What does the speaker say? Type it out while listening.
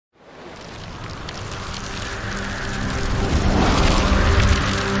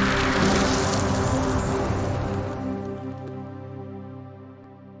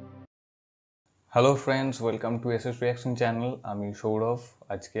Hello friends, welcome to SS reaction channel. আমি সৌরভ।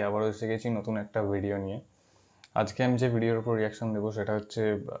 আজকে আবারও এসে গেছি নতুন একটা ভিডিও নিয়ে। আজকে আমি যে ভিডিওর উপর রিয়াকশন দেবো সেটা হচ্ছে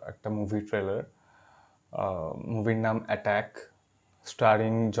একটা মুভি ট্রেলার। মুভির নাম attack,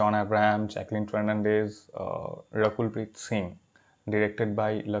 steering John Abraham, Jacqueline Fernandez, Rakul Preet Singh, directed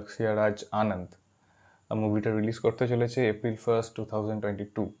by লক্ষ্য রাজ আনন্দ। মুভিটা রিলিজ করতে চলেছে এপ্রিল 1,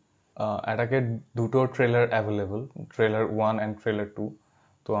 2022। অ্যাটাকের দুটো trailer available, trailer 1 and trailer 2।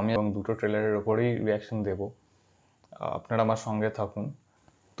 তো আমি এবং দুটো ট্রেলারের ওপরেই রিয়াকশন দেব, আপনারা আমার সঙ্গে থাকুন।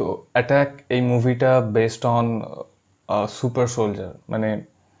 তো অ্যাট্যাক এই মুভিটা বেসড অন সুপার সোলজার, মানে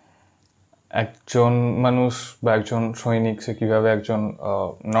একজন মানুষ বা একজন সৈনিক সে কীভাবে একজন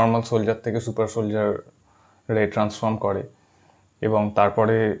নর্মাল সোলজার থেকে সুপার সোলজারে ট্রান্সফর্ম করে এবং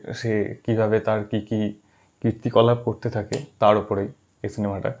তারপরে সে কীভাবে তার কী কী কীর্তিকলাপ করতে থাকে তার উপরেই এই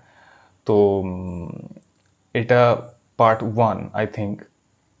সিনেমাটা। তো এটা পার্ট 1 আই থিঙ্ক।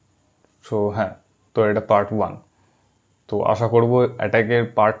 সো হ্যাঁ, তো এটা পার্ট 1। তো আশা করব অ্যাটাকের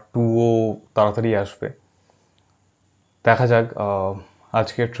পার্ট 2ও তাড়াতাড়ি আসবে। দেখা যাক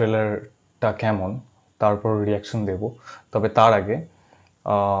আজকের ট্রেলারটা কেমন, তারপর রিয়াকশন দেব। তবে তার আগে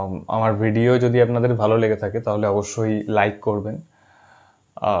আমার ভিডিও যদি আপনাদের ভালো লেগে থাকে তাহলে অবশ্যই লাইক করবেন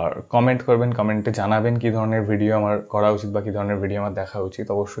আর কমেন্ট করবেন। কমেন্টে জানাবেন কী ধরনের ভিডিও আমার করা উচিত বা কী ধরনের ভিডিও আমার দেখা উচিত,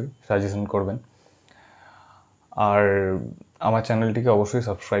 অবশ্যই সাজেশন করবেন। আর আমার চ্যানেলটিকে অবশ্যই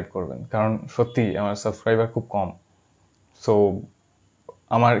সাবস্ক্রাইব করবেন, কারণ সত্যি আমার সাবস্ক্রাইবার খুব কম। সো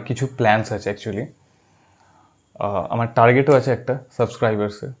আমার কিছু প্ল্যানস আছে অ্যাকচুয়ালি, আমার টার্গেটও আছে একটা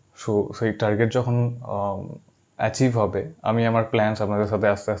সাবস্ক্রাইবার্সে। সো সেই টার্গেট যখন অ্যাচিভ হবে আমি আমার প্ল্যানস আপনাদের সাথে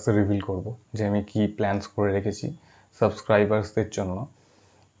আস্তে আস্তে রিভিল করব যে আমি কী প্ল্যানস করে রেখেছি সাবস্ক্রাইবার্সদের জন্য।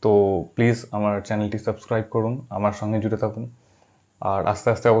 তো প্লিজ আমার চ্যানেলটি সাবস্ক্রাইব করুন, আমার সঙ্গে জুড়ে থাকুন, আর আস্তে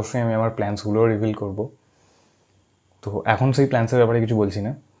আস্তে অবশ্যই আমি আমার প্ল্যানসগুলোও রিভিল করব। তো এখন সেই প্ল্যান্সের ব্যাপারে কিছু বলছি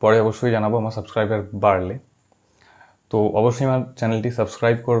না, পরে অবশ্যই জানাবো আমার সাবস্ক্রাইবার বাড়লে। তো অবশ্যই আমার চ্যানেলটি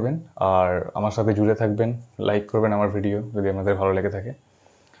সাবস্ক্রাইব করবেন আর আমার সাথে জুড়ে থাকবেন, লাইক করবেন আমার ভিডিও যদি আপনাদের ভালো লেগে থাকে।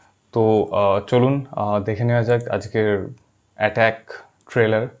 তো চলুন দেখে নেওয়া যাক আজকের অ্যাট্যাক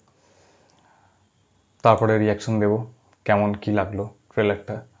ট্রেলার, তারপরে রিয়াকশন দেব কেমন কি লাগলো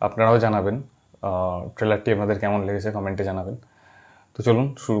ট্রেলারটা। আপনারাও জানাবেন ট্রেলারটি আপনাদের কেমন লেগেছে, কমেন্টে জানাবেন। তো চলুন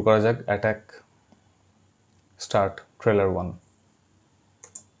শুরু করা যাক অ্যাট্যাক। Start trailer 1।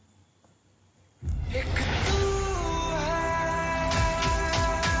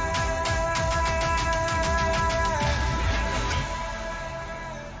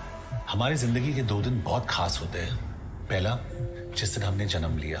 हमारी जिंदगी के 2 दिन बहुत खास होते हैं। पहला, जिस दिन हमने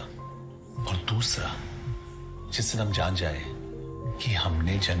जन्म लिया, और दूसरा जिस दिन हम जान जाए कि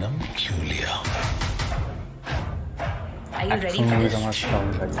हमने जन्म क्यों लिया। Are you ready for this?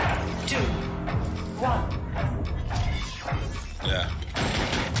 2, 1. Yeah.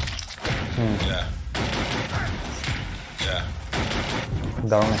 Yeah. Yeah.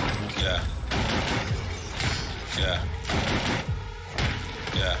 দারুণ। Yeah. Yeah.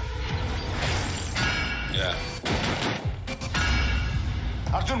 Yeah. Yeah.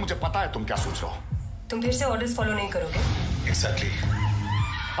 Arjun, मुझे पता है तुम क्या सोच रहे हो। तुम फिर से ऑर्डर्स फॉलो नहीं करोगे? Exactly.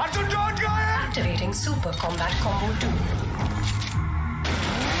 अर्जुन डोंट गो है। Activating Super Combat Combo 2.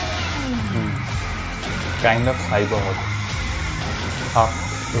 Kind of cyborg, half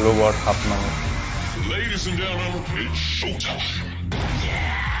robot, half man. Ladies and gentlemen, it's showtime.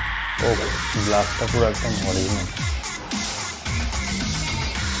 Oh, ব্লাস্টটা পুরো একদম অরিজিনাল।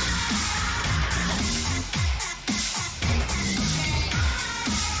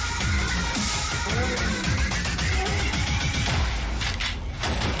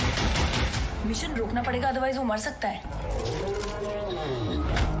 मिशन रोकना पड़ेगा, अदरवाइज वो मर सकता है।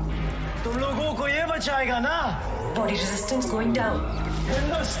 तुम लोगों को ये बचाएगा ना। Body resistance going down.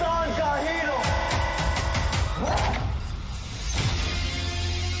 Hindustan का हीरो।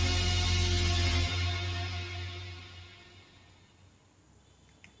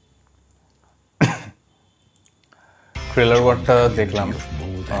 ট্রেলার 1টা দেখলাম,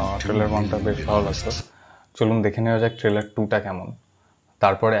 ট্রেলার 1টা বেশ ভালো লাগতো। চলুন দেখে নেওয়া যাক ট্রেলার 2টা কেমন,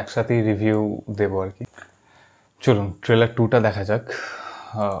 তারপরে একসাথেই রিভিউ দেবো আর কি। চলুন ট্রেলার 2টা দেখা যাক।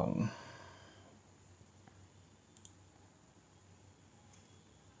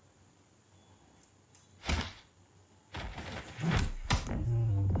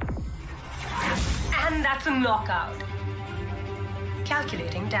 And that's a knockout.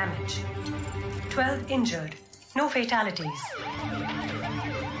 Calculating damage. 12 injured. No fatalities.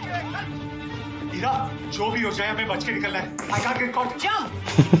 हीरा, जो भी हो जाए हमें बच के निकलना है। I can't get caught. Jump!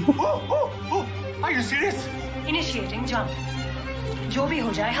 Are you serious? Initiating jump. जो भी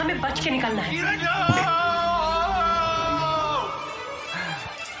हो जाए हमें बच के निकलना है।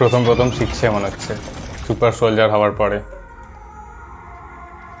 প্রথম প্রথম শিখছে মনে হচ্ছে সুপার সোলজার হওয়ার পরে।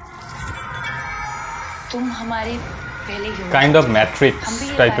 तुम हमारे पहले हीरो काइंड ऑफ मैट्रिक्स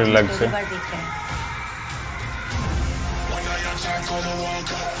टाइपेर লাগছে।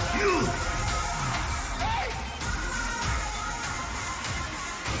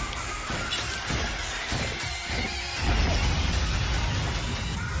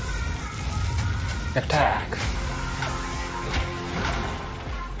 अटैक।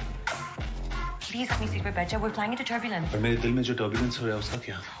 प्लीज अपनी सीट पे बैठ जाओ, we're flying into turbulence। और मेरे दिल में जो टर्बुलेंस हो रहा है उसका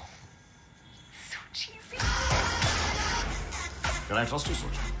क्या? Can I trust you,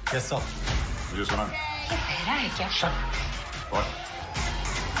 Sourav? Yes sir। मुझे सुना। ये बहरा है क्या? What?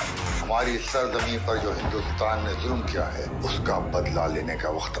 हमारी सरजमी पर जो हिंदुस्तान ने जुल्म किया है उसका बदला लेने का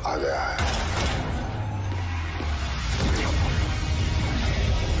वक्त आ गया है।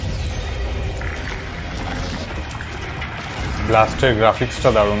 ब्लास्टर ग्राफिक्स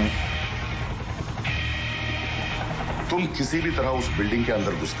टा दारुण। तुम किसी भी तरह उस बिल्डिंग के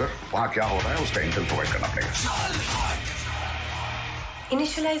अंदर घुसकर वहां क्या हो रहा है उसका इंटेल प्रोवाइड करना पड़ेगा।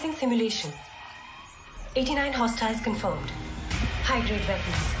 Initializing simulation. 89 hostiles confirmed. High-grade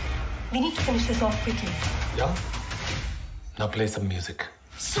weapons. We need to finish this off quickly. Yeah? Now play some music.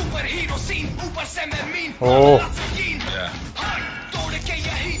 Superhero scene ऊपर से मैं मीन Oh. तोड़ के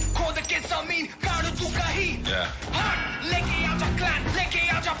यही खोद के जमीन काट तू कहीं लेके आजा प्लान लेके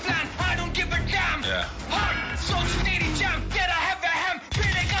आजा plan I don't give a damn सोच तेरी जैम तेरा है वहम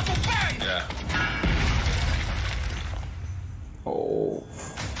फिरेगा तो बैंग Oh.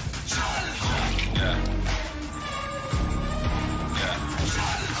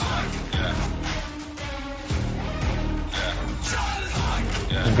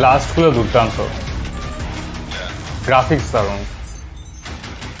 ব্লাস্টগুলো দুর্দান্ত, গ্রাফিক্স দারুণ,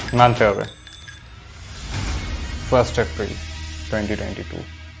 মানতে হবে। 1 এপ্রিল 2022।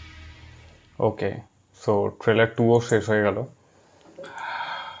 ওকে, সো ট্রেলার 2ও শেষ হয়ে গেল।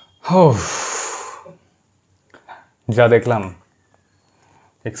 যা দেখলাম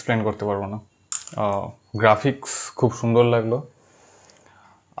এক্সপ্লেন করতে পারবো না। গ্রাফিক্স খুব সুন্দর লাগলো,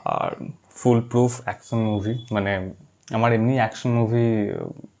 আর ফুল প্রুফ অ্যাকশন মুভি। মানে আমার এমনি অ্যাকশন মুভি,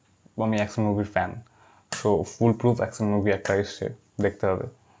 আমি অ্যাকশন মুভির fan, so full proof action movie একটা এসছে, দেখতে হবে,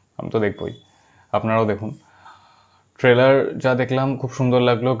 আমি তো দেখবই, আপনারাও দেখুন। ট্রেলার যা দেখলাম খুব সুন্দর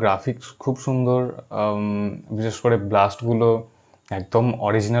লাগলো, গ্রাফিক্স খুব সুন্দর, বিশেষ করে ব্লাস্টগুলো একদম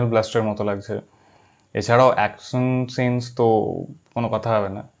অরিজিনাল ব্লাস্টের মতো লাগছে। এছাড়াও অ্যাকশন সিনস তো কোনো কথা হবে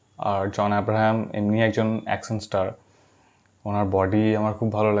না। আর জন আব্রাহাম এমনি একজন অ্যাকশন স্টার, ওনার বডি আমার খুব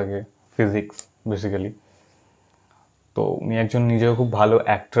ভালো লাগে, ফিজিক্স বেসিক্যালি। তো উনি একজন নিজেও খুব ভালো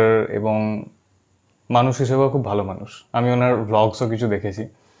অ্যাক্টর এবং মানুষ হিসেবেও খুব ভালো মানুষ। আমি ওনার ভ্লগসও কিছু দেখেছি।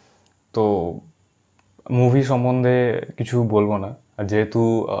 তো মুভি সম্বন্ধে কিছু বলবো না, যেহেতু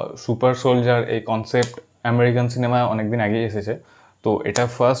সুপার সোলজার এই কনসেপ্ট আমেরিকান সিনেমায় অনেকদিন আগেই এসেছে। তো এটা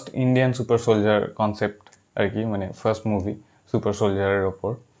first Indian super soldier concept আর কি, মানে ফার্স্ট মুভি সুপার সোলজারের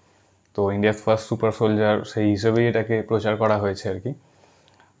ওপর। তো ইন্ডিয়ার ফার্স্ট সুপার সোলজার সেই হিসেবেই এটাকে প্রচার করা হয়েছে আর কি।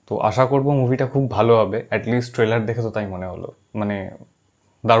 তো আশা করব মুভিটা খুব ভালো হবে, অ্যাটলিস্ট ট্রেলার দেখে তো তাই মনে হলো। মানে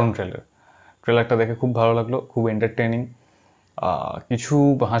দারুণ ট্রেলারটা দেখে খুব ভালো লাগলো, খুব এন্টারটেনিং। কিছু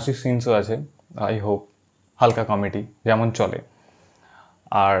হাসির সিনসও আছে, আই হোপ হালকা কমেডি যেমন চলে।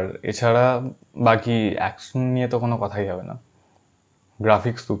 আর এছাড়া বাকি অ্যাকশন নিয়ে তো কোনো কথাই হবে না,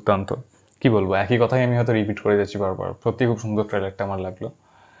 গ্রাফিক্স দুর্দান্ত। কি বলবো, একই কথাই আমি হয়তো রিপিট করে যাচ্ছি বারবার। সত্যি খুব সুন্দর ট্রেলারটা আমার লাগলো।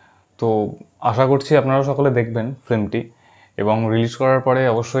 তো আশা করছি আপনারাও সকলে দেখবেন ফিল্মটি, এবং রিলিজ করার পরে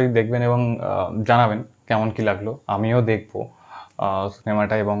অবশ্যই দেখবেন এবং জানাবেন কেমন কি লাগলো। আমিও দেখবো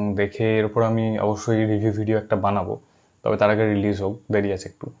সিনেমাটা, এবং দেখে এর উপর আমি অবশ্যই রিভিউ ভিডিও একটা বানাবো। তবে তার আগে রিলিজ হোক, দেরি আছে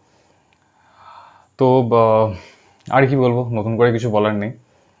একটু। তো আর কি বলবো, নতুন করে কিছু বলার নেই।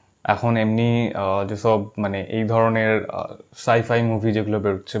 এখন এমনি যেসব মানে এই ধরনের সাইফাই মুভি যেগুলো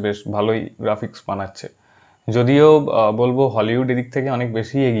বেরোচ্ছে, বেশ ভালোই গ্রাফিক্স বানাচ্ছে। যদিও বলবো হলিউড এদিক থেকে অনেক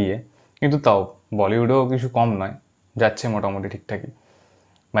বেশি এগিয়ে, কিন্তু তাও বলিউডও কিছু কম নয়, যাচ্ছে মোটামুটি ঠিকঠাকই।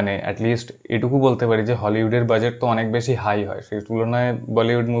 মানে অ্যাটলিস্ট এটুকু বলতে পারি যে হলিউডের বাজেট তো অনেক বেশি হাই হয়, সেই তুলনায়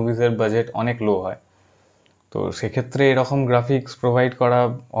বলিউড মুভিজের বাজেট অনেক লো হয়। তো সেক্ষেত্রে এরকম গ্রাফিক্স প্রোভাইড করা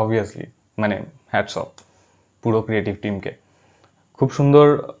অবভিয়াসলি মানে হ্যাটস অফ পুরো ক্রিয়েটিভ টিমকে। খুব সুন্দর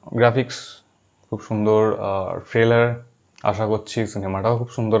গ্রাফিক্স, খুব সুন্দর ট্রেলার, আশা করছি সিনেমাটাও খুব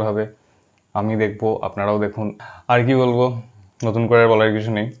সুন্দর হবে। আমি দেখবো, আপনারাও দেখুন। আর কি বলবো, নতুন করে বলার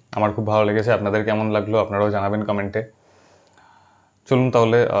কিছু নেই। আমার খুব ভালো লেগেছে, আপনাদের কেমন লাগলো আপনারাও জানাবেন কমেন্টে। চলুন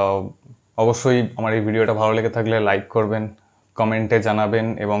তাহলে, অবশ্যই আমার এই ভিডিওটা ভালো লেগে থাকলে লাইক করবেন, কমেন্টে জানাবেন,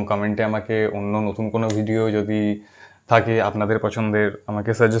 এবং কমেন্টে আমাকে অন্য নতুন কোনো ভিডিও যদি থাকে আপনাদের পছন্দের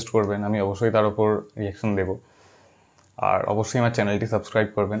আমাকে সাজেস্ট করবেন, আমি অবশ্যই তার উপর রিয়াকশন দেব। আর অবশ্যই আমার চ্যানেলটি সাবস্ক্রাইব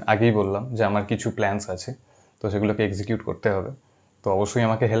করবেন। আগেই বললাম যে আমার কিছু প্ল্যানস আছে, তো সেগুলোকে এক্সিকিউট করতে হবে। তো অবশ্যই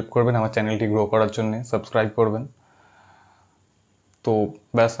আমাকে হেল্প করবেন আমার চ্যানেলটি গ্রো করার জন্য, সাবস্ক্রাইব করবেন। তো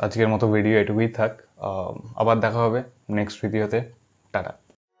ব্যাস, আজকের মতো ভিডিও এটুকুই থাক। আবার দেখা হবে নেক্সট ভিডিওতে। টাটা।